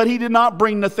Philip, but he did not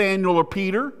bring Nathanael or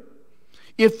Peter.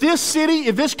 If this city,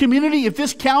 if this community, if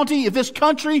this county, if this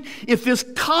country, if this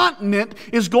continent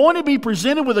is going to be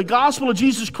presented with the gospel of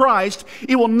Jesus Christ,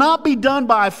 it will not be done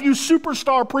by a few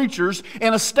superstar preachers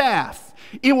and a staff.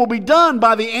 It will be done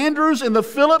by the Andrews and the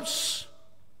Philips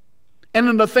and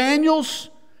the Nathaniels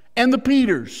and the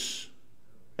Peters.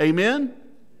 Amen?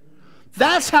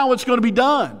 That's how it's going to be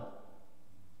done.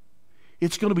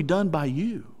 It's going to be done by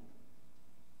you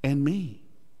and me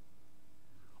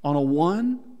on a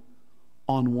one-on-one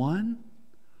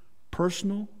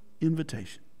personal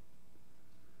invitation.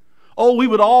 Oh, we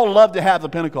would all love to have the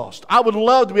Pentecost. I would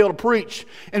love to be able to preach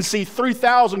and see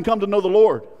 3,000 come to know the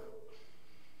Lord.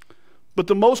 But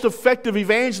the most effective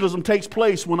evangelism takes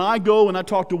place when I go and I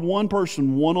talk to one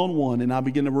person one-on-one, and I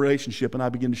begin a relationship, and I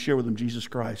begin to share with them Jesus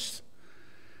Christ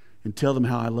and tell them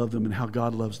how I love them and how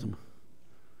God loves them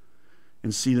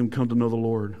and see them come to know the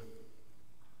Lord.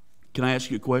 Can I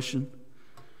ask you a question?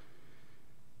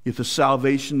 If the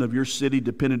salvation of your city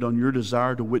depended on your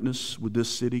desire to witness, would this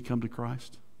city come to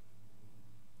Christ?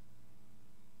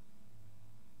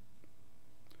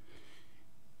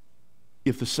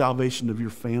 If the salvation of your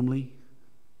family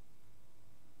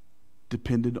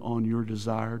depended on your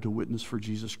desire to witness for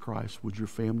Jesus Christ, would your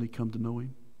family come to know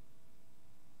Him?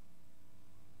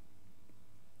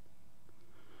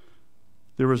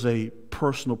 There was a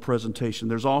personal presentation.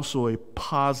 There's also a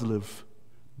positive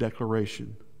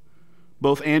declaration.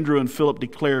 Both Andrew and Philip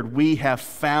declared, "We have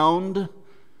found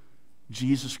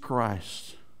Jesus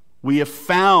Christ. We have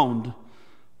found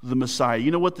the Messiah."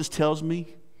 You know what this tells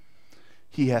me?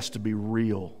 He has to be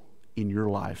real in your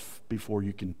life before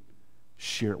you can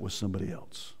share it with somebody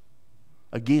else.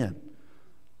 Again,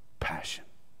 passion.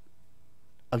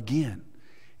 Again,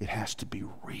 it has to be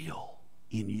real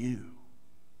in you.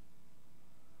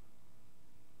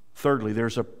 Thirdly,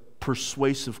 there's a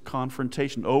persuasive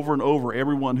confrontation. Over and over,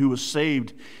 everyone who was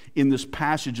saved in this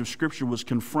passage of Scripture was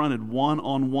confronted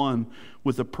one-on-one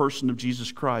with the person of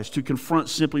Jesus Christ. To confront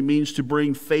simply means to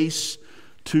bring face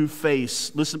to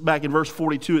face. Listen back in verse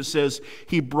 42, it says,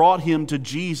 He brought him to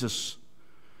Jesus.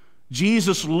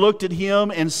 Jesus looked at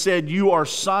him and said, "You are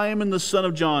Simon the son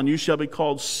of John. You shall be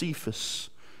called Cephas."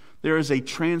 There is a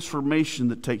transformation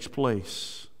that takes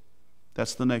place.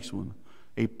 That's the next one.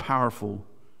 A powerful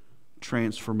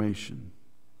transformation.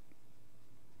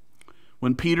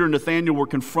 When Peter and Nathanael were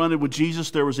confronted with Jesus,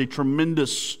 there was a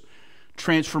tremendous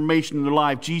transformation in their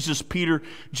life. Jesus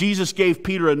gave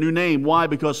Peter a new name. Why?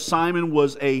 Because Simon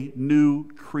was a new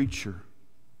creature.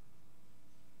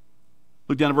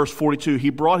 Look down at verse 42. He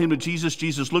brought him to Jesus.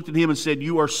 Jesus looked at him and said,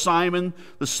 "You are Simon,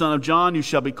 the son of John. You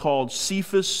shall be called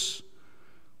Cephas,"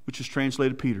 which is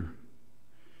translated Peter.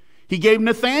 He gave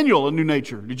Nathanael a new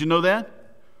nature. Did you know that?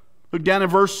 Look down at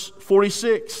verse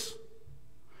 46.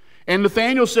 And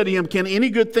Nathanael said to him, "Can any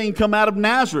good thing come out of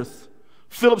Nazareth?"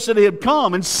 Philip said to him,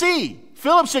 "Come and see."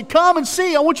 Philip said, "Come and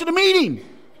see. I want you to meet him."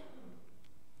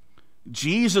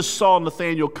 Jesus saw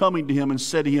Nathanael coming to him and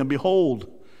said to him, "Behold,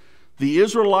 the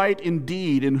Israelite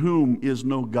indeed, in whom is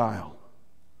no guile."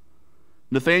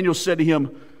 Nathanael said to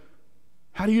him,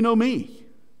 "How do you know me?"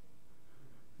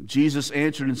 Jesus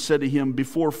answered and said to him,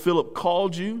 "Before Philip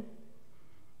called you,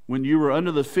 when you were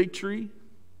under the fig tree,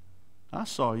 I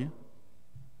saw you."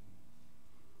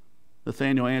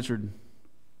 Nathanael answered,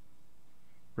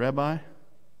 "Rabbi,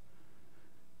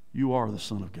 you are the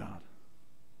Son of God.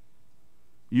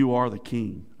 You are the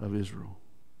King of Israel."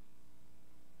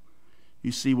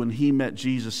 You see, when he met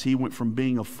Jesus, he went from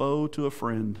being a foe to a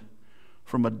friend,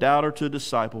 from a doubter to a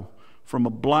disciple, from a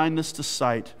blindness to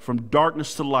sight, from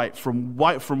darkness to light, from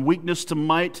weakness to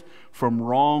might, from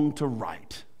wrong to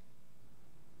right.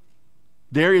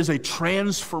 There is a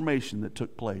transformation that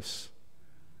took place.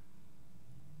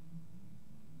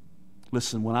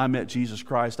 Listen, when I met Jesus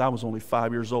Christ, I was only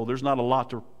 5 years old. There's not a lot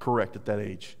to correct at that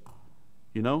age.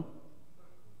 You know?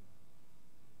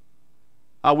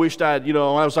 I wished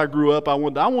as I grew up, I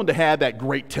wanted to have that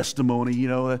great testimony,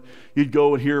 You'd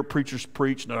go and hear preachers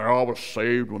preach, "No, I was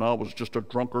saved when I was just a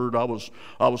drunkard. I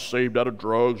was saved out of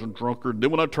drugs and drunkard. And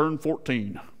then when I turned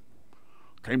 14,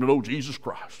 I came to know Jesus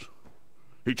Christ.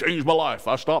 He changed my life.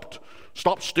 I stopped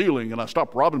stealing, and I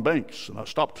stopped robbing banks, and I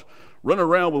stopped running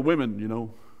around with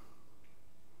women,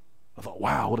 I thought,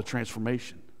 wow, what a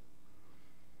transformation.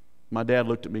 My dad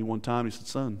looked at me one time, he said,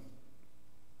 "Son,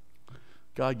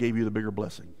 God gave you the bigger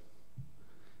blessing.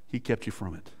 He kept you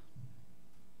from it.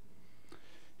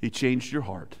 He changed your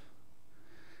heart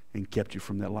and kept you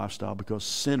from that lifestyle, because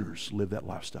sinners live that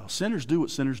lifestyle. Sinners do what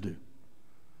sinners do.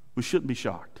 We shouldn't be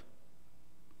shocked.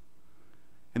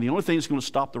 And the only thing that's going to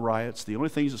stop the riots, the only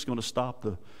thing that's going to stop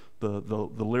the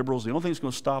liberals, the only thing that's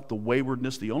going to stop the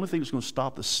waywardness, the only thing that's going to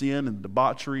stop the sin and the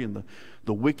debauchery and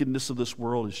the wickedness of this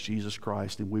world is Jesus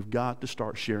Christ. And we've got to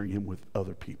start sharing Him with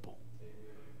other people.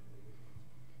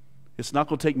 It's not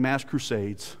going to take mass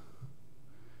crusades.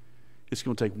 It's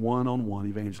going to take one-on-one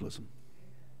evangelism.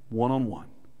 One-on-one.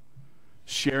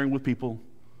 Sharing with people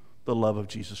the love of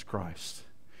Jesus Christ.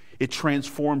 It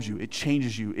transforms you. It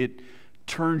changes you. It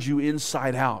turns you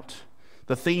inside out.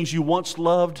 The things you once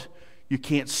loved, you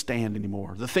can't stand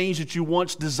anymore. The things that you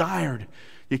once desired,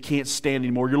 you can't stand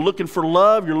anymore. You're looking for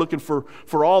love. You're looking for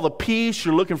all the peace.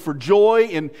 You're looking for joy,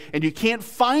 and you can't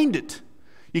find it.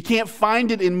 You can't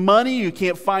find it in money. You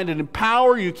can't find it in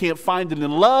power. You can't find it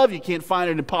in love. You can't find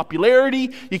it in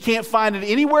popularity. You can't find it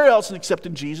anywhere else except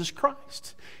in Jesus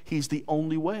Christ. He's the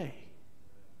only way.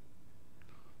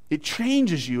 It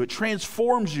changes you. It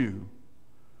transforms you.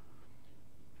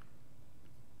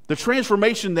 The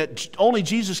transformation that only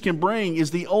Jesus can bring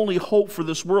is the only hope for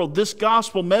this world. This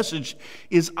gospel message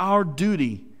is our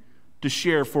duty to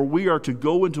share, for we are to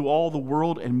go into all the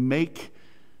world and make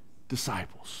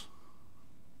disciples.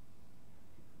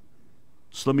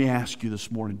 So let me ask you this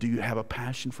morning, do you have a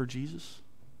passion for Jesus?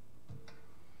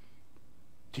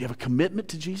 Do you have a commitment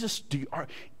to Jesus?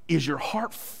 Is your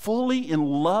heart fully in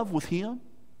love with Him?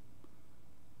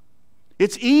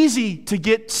 It's easy to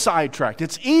get sidetracked.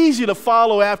 It's easy to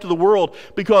follow after the world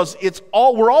because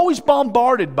we're always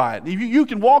bombarded by it. You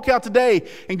can walk out today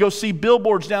and go see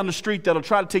billboards down the street that'll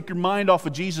try to take your mind off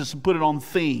of Jesus and put it on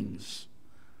things.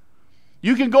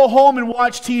 You can go home and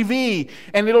watch TV,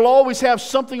 and it'll always have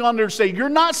something on there to say, you're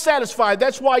not satisfied,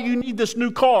 that's why you need this new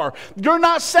car. You're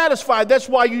not satisfied, that's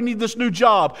why you need this new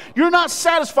job. You're not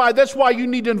satisfied, that's why you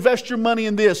need to invest your money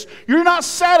in this. You're not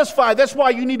satisfied, that's why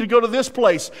you need to go to this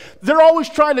place. They're always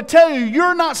trying to tell you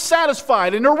you're not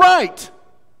satisfied, and they're right.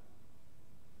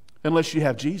 Unless you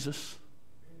have Jesus.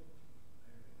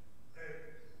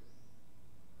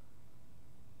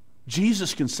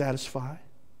 Jesus can satisfy.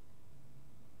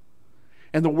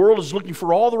 And the world is looking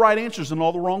for all the right answers in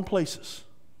all the wrong places.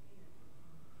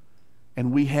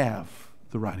 And we have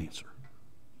the right answer.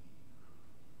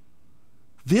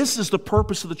 This is the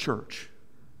purpose of the church.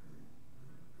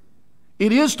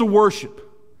 It is to worship.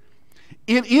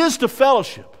 It is to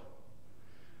fellowship.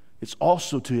 It's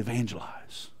also to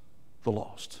evangelize the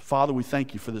lost. Father, we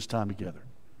thank you for this time together.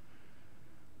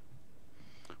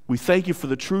 We thank you for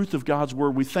the truth of God's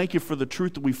word. We thank you for the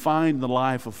truth that we find in the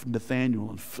life of Nathanael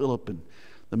and Philip and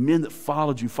the men that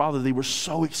followed you. Father, they were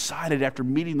so excited after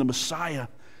meeting the Messiah.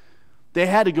 They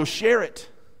had to go share it.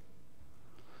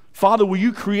 Father, will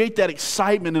you create that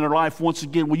excitement in our life once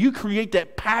again? Will you create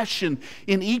that passion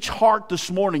in each heart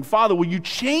this morning? Father, will you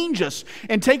change us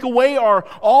and take away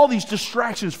all these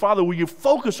distractions? Father, will you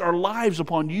focus our lives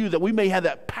upon you that we may have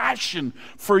that passion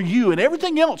for you, and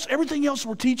everything else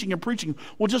we're teaching and preaching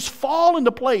will just fall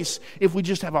into place if we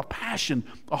just have a passion,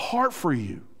 a heart for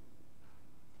you.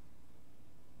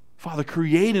 Father,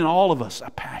 create in all of us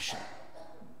a passion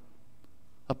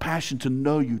to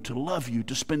know you, to love you,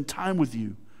 to spend time with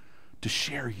you, to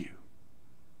share you.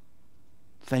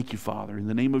 Thank you, Father. In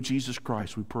the name of Jesus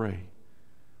Christ, we pray.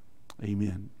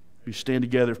 Amen. We stand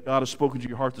together. If God has spoken to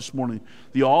your heart this morning,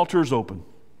 the altar is open.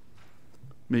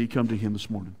 May you come to Him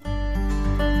this morning.